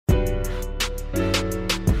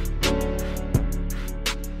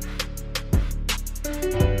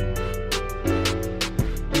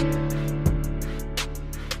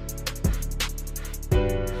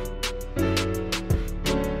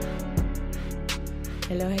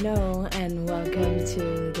Hello, and welcome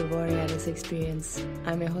to the Borealis Experience.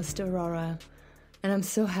 I'm your host, Aurora, and I'm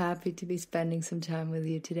so happy to be spending some time with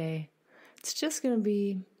you today. It's just going to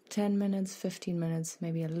be 10 minutes, 15 minutes,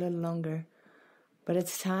 maybe a little longer, but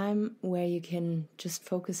it's time where you can just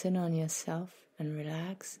focus in on yourself and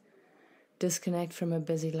relax, disconnect from a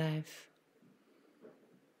busy life.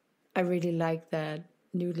 I really like that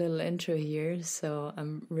new little intro here, so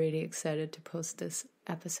I'm really excited to post this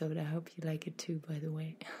episode. I hope you like it too, by the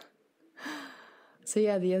way. So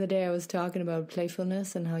the other day I was talking about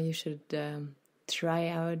playfulness and how you should try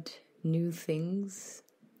out new things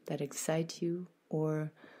that excite you,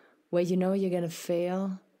 or where you know you're gonna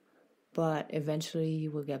fail, but eventually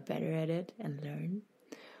you will get better at it and learn.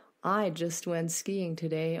 I just went skiing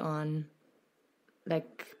today on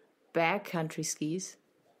backcountry skis.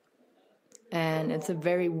 And it's a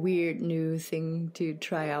very weird new thing to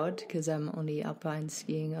try out because I'm only alpine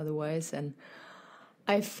skiing otherwise. And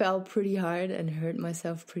I fell pretty hard and hurt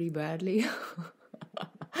myself pretty badly.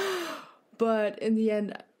 But in the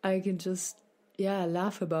end, I can just,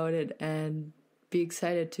 laugh about it and be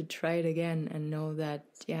excited to try it again and know that,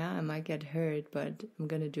 I might get hurt, but I'm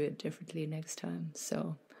going to do it differently next time.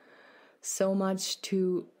 So much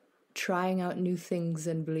to trying out new things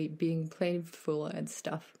and being playful and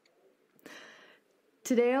stuff.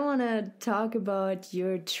 Today I want to talk about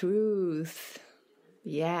your truth.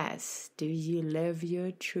 Yes, do you live your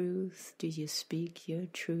truth? Do you speak your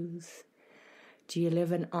truth? Do you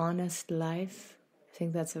live an honest life? I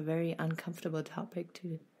think that's a very uncomfortable topic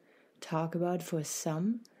to talk about for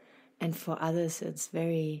some, and for others it's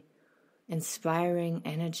very inspiring,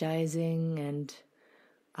 energizing, and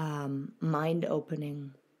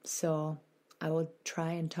mind-opening. So I will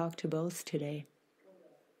try and talk to both today.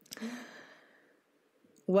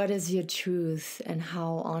 What is your truth, and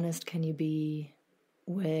how honest can you be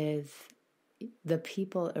with the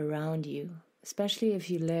people around you, especially if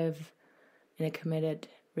you live in a committed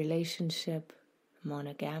relationship, a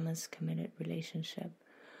monogamous committed relationship,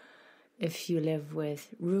 if you live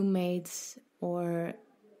with roommates, or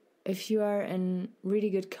if you are in really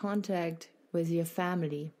good contact with your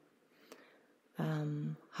family.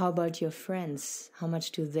 How about your friends? How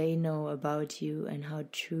much do they know about you, and how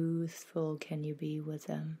truthful can you be with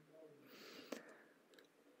them?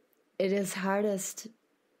 It is hardest,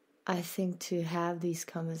 I think, to have these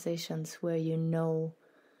conversations where you know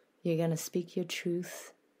you're going to speak your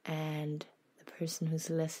truth, and the person who's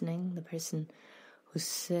listening, the person who's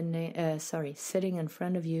sitting in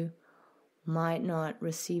front of you might not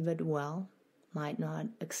receive it well, might not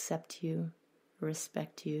accept you,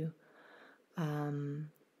 respect you.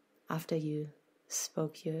 After you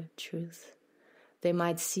spoke your truth, they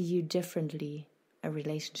might see you differently. A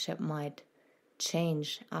relationship might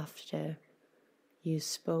change after you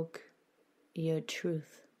spoke your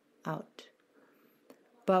truth out.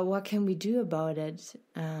 But what can we do about it?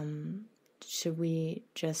 Should we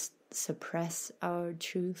just suppress our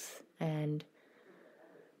truth and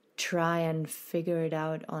try and figure it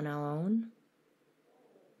out on our own?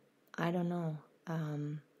 I don't know.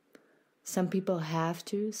 Some people have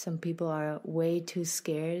to. Some people are way too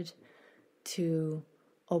scared to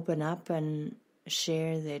open up and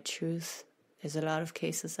share their truth. There's a lot of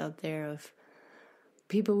cases out there of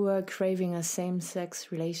people who are craving a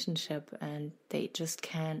same-sex relationship, and they just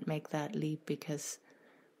can't make that leap because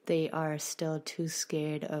they are still too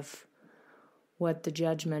scared of what the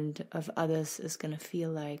judgment of others is going to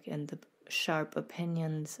feel like and the sharp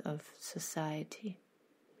opinions of society.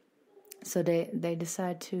 So they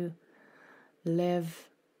decide to live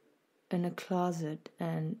in a closet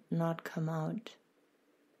and not come out.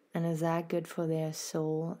 And is that good for their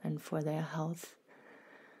soul and for their health?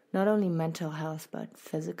 Not only mental health, but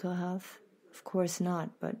physical health? Of course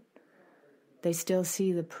not, but they still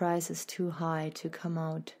see the price is too high to come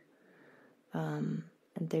out. And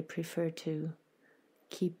they prefer to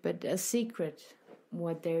keep it a secret,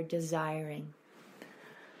 what they're desiring.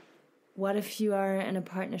 What if you are in a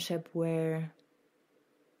partnership where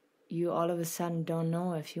you all of a sudden don't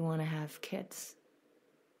know if you want to have kids?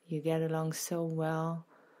 You get along so well.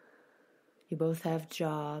 You both have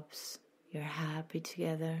jobs. You're happy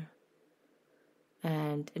together.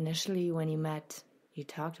 And initially when you met, you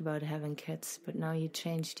talked about having kids, but now you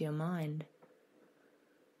changed your mind.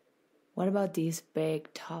 What about these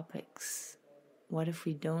big topics? What if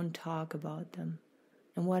we don't talk about them?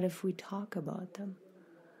 And what if we talk about them?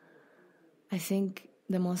 I think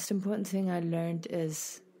the most important thing I learned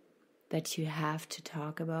is that you have to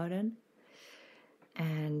talk about it,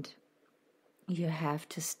 and you have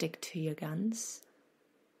to stick to your guns,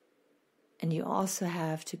 and you also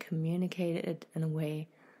have to communicate it in a way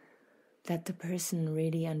that the person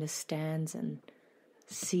really understands and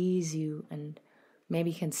sees you and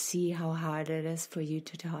maybe can see how hard it is for you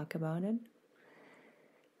to talk about it.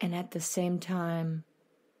 And at the same time,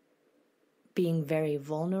 being very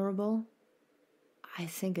vulnerable, I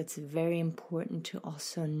think it's very important to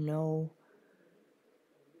also know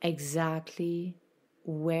exactly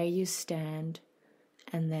where you stand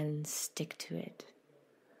and then stick to it.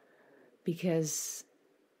 Because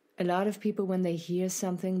a lot of people, when they hear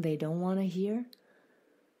something they don't want to hear,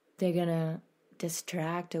 they're gonna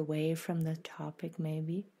distract away from the topic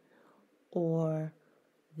maybe, or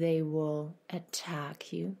they will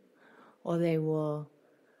attack you, or they will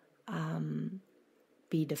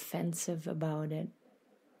be defensive about it,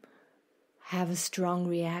 have a strong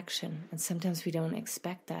reaction, and sometimes we don't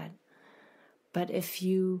expect that. But if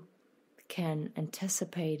you can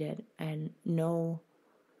anticipate it and know,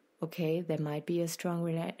 okay, there might be a strong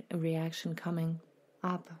reaction coming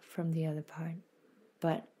up from the other part,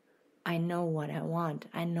 but I know what I want.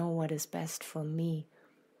 I know what is best for me.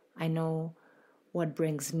 I know what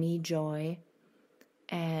brings me joy,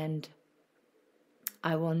 and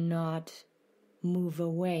I will not move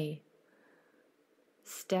away,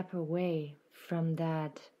 step away from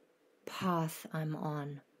that path I'm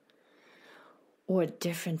on, or a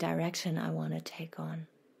different direction I want to take on.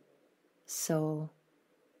 So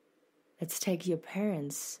let's take your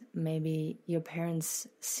parents. Maybe your parents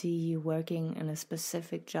see you working in a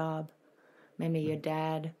specific job. Maybe your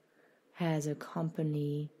dad has a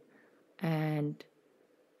company, and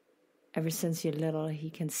ever since you're little, he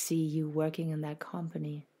can see you working in that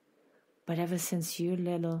company. But ever since you're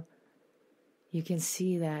little, you can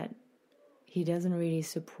see that he doesn't really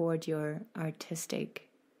support your artistic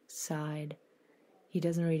side. He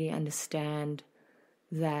doesn't really understand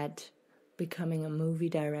that becoming a movie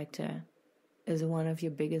director is one of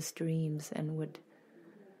your biggest dreams and would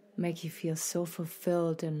make you feel so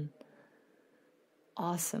fulfilled and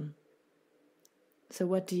awesome. So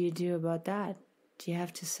what do you do about that? Do you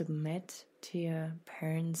have to submit to your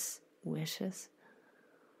parents' wishes?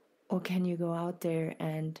 Or can you go out there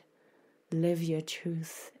and live your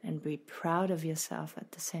truth and be proud of yourself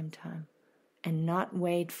at the same time, and not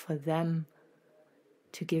wait for them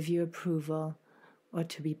to give you approval or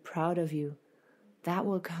to be proud of you? That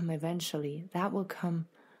will come eventually. That will come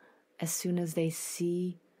as soon as they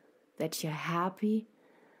see that you're happy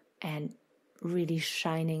and really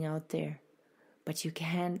shining out there. But you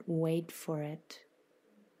can't wait for it,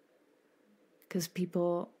 because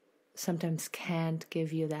people sometimes can't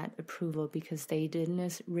give you that approval because they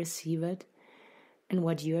didn't receive it, and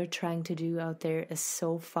what you're trying to do out there is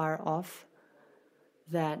so far off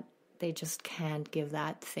that they just can't give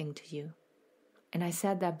that thing to you. And I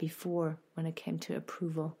said that before when it came to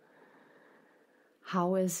approval.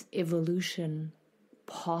 How is evolution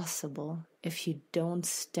possible if you don't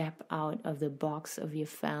step out of the box of your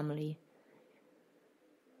family?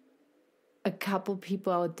 A couple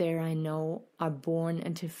people out there I know are born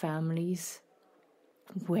into families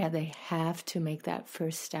where they have to make that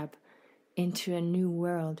first step into a new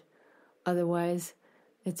world. Otherwise,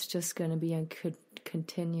 it's just going to be a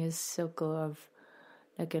continuous circle of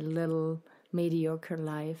like a little mediocre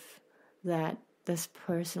life that this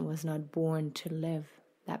person was not born to live.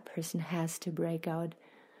 That person has to break out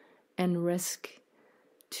and risk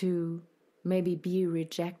to maybe be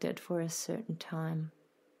rejected for a certain time.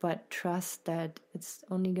 But trust that it's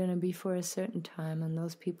only going to be for a certain time, and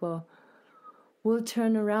those people will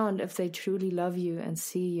turn around if they truly love you and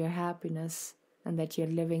see your happiness and that you're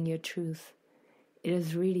living your truth. It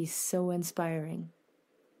is really so inspiring.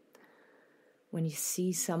 When you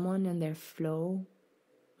see someone in their flow,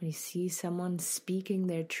 when you see someone speaking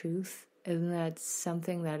their truth, isn't that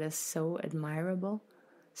something that is so admirable?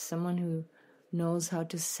 Someone who knows how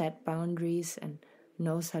to set boundaries and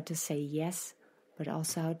knows how to say yes, but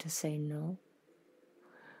also how to say no.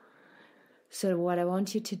 So what I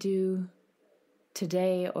want you to do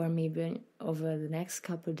today, or maybe over the next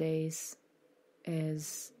couple of days,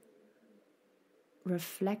 is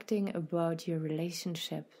reflecting about your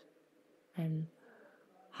relationship and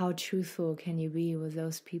how truthful can you be with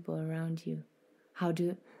those people around you. How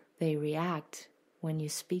do they react when you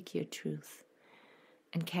speak your truth?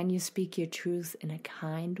 And can you speak your truth in a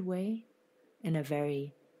kind way, in a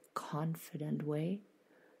very confident way,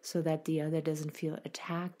 so that the other doesn't feel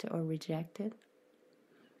attacked or rejected?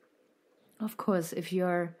 Of course, if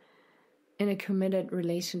you're in a committed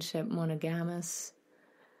relationship, monogamous,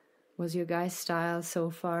 was your guy's style so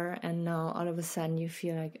far, and now all of a sudden you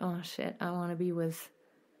feel like, oh shit, I want to be with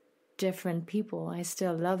different people. I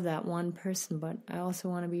still love that one person, but I also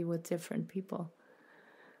want to be with different people.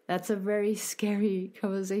 that's a very scary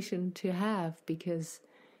conversation to have, because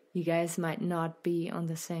you guys might not be on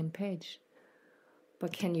the same page.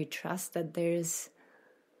 But can you trust that there's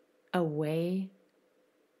a way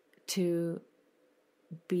to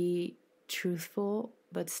be truthful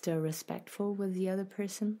but still respectful with the other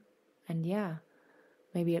person? And yeah,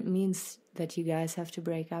 maybe it means that you guys have to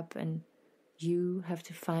break up and you have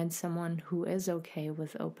to find someone who is okay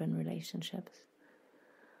with open relationships.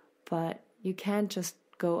 But you can't just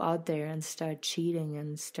go out there and start cheating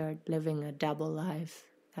and start living a double life.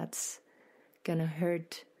 That's gonna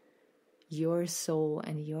hurt your soul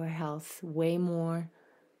and your health way more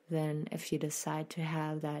than if you decide to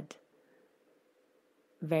have that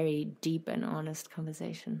very deep and honest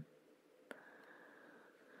conversation.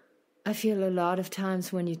 I feel a lot of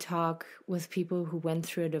times when you talk with people who went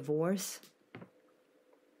through a divorce,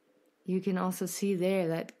 you can also see there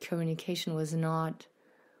that communication was not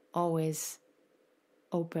always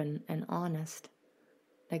open and honest.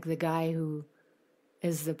 Like the guy who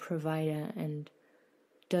is the provider and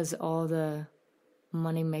does all the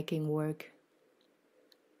money-making work,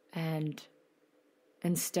 and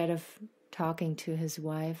instead of talking to his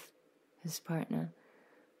wife, his partner,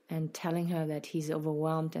 and telling her that he's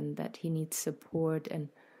overwhelmed and that he needs support and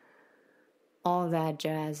all that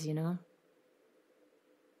jazz, you know,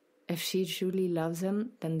 if she truly loves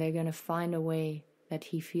him, then they're going to find a way that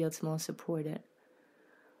he feels more supported.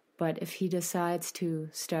 But if he decides to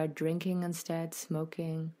start drinking instead,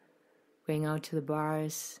 smoking, going out to the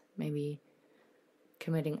bars, maybe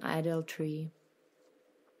committing adultery,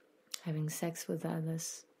 having sex with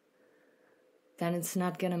others, then it's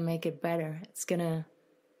not going to make it better. It's going to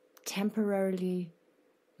temporarily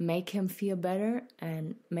make him feel better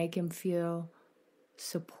and make him feel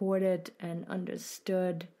supported and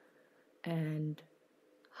understood and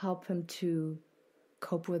help him to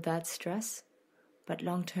cope with that stress. But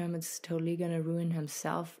long term, it's totally going to ruin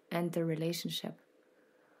himself and the relationship.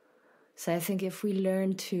 So I think if we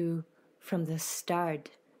learn to, from the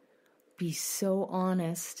start, be so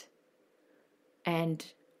honest and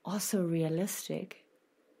also realistic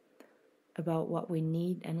about what we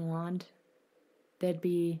need and want, there'd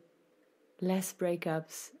be less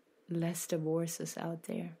breakups, less divorces out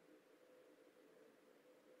there.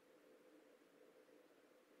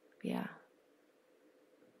 Yeah.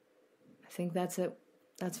 I think that's it.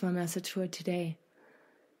 That's my message for today.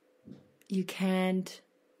 You can't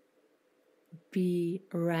be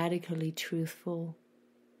radically truthful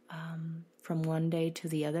from one day to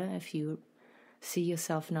the other if you see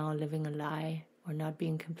yourself now living a lie or not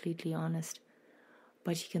being completely honest.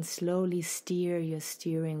 But you can slowly steer your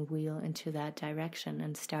steering wheel into that direction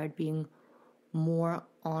and start being more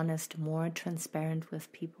honest, more transparent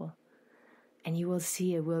with people. And you will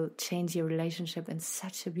see it will change your relationship in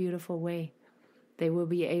such a beautiful way. They will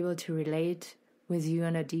be able to relate with you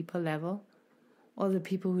on a deeper level. All the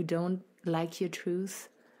people who don't like your truth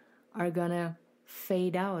are gonna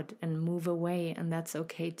fade out and move away, and that's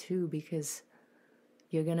okay too, because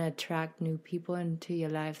you're gonna attract new people into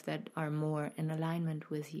your life that are more in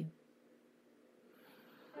alignment with you.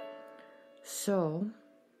 So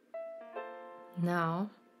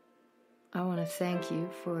now I want to thank you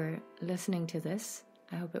for listening to this.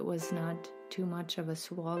 I hope it was not too much of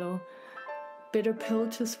a bitter pill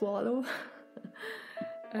to swallow.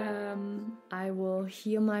 I will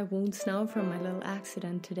heal my wounds now from my little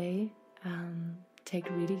accident today. Take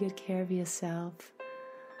really good care of yourself.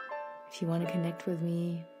 If you want to connect with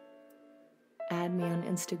me, add me on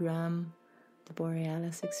Instagram, The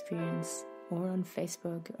Borealis Experience, or on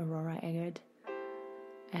Facebook, Aurora Eggert.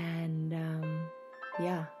 And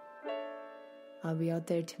yeah, I'll be out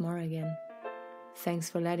there tomorrow again. Thanks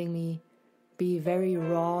for letting me be very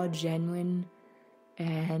raw, genuine,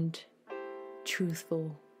 and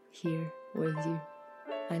truthful here with you.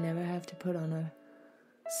 I never have to put on a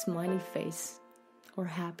smiley face or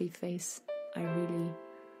happy face. I really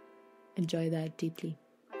enjoy that deeply.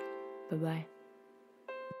 Bye-bye.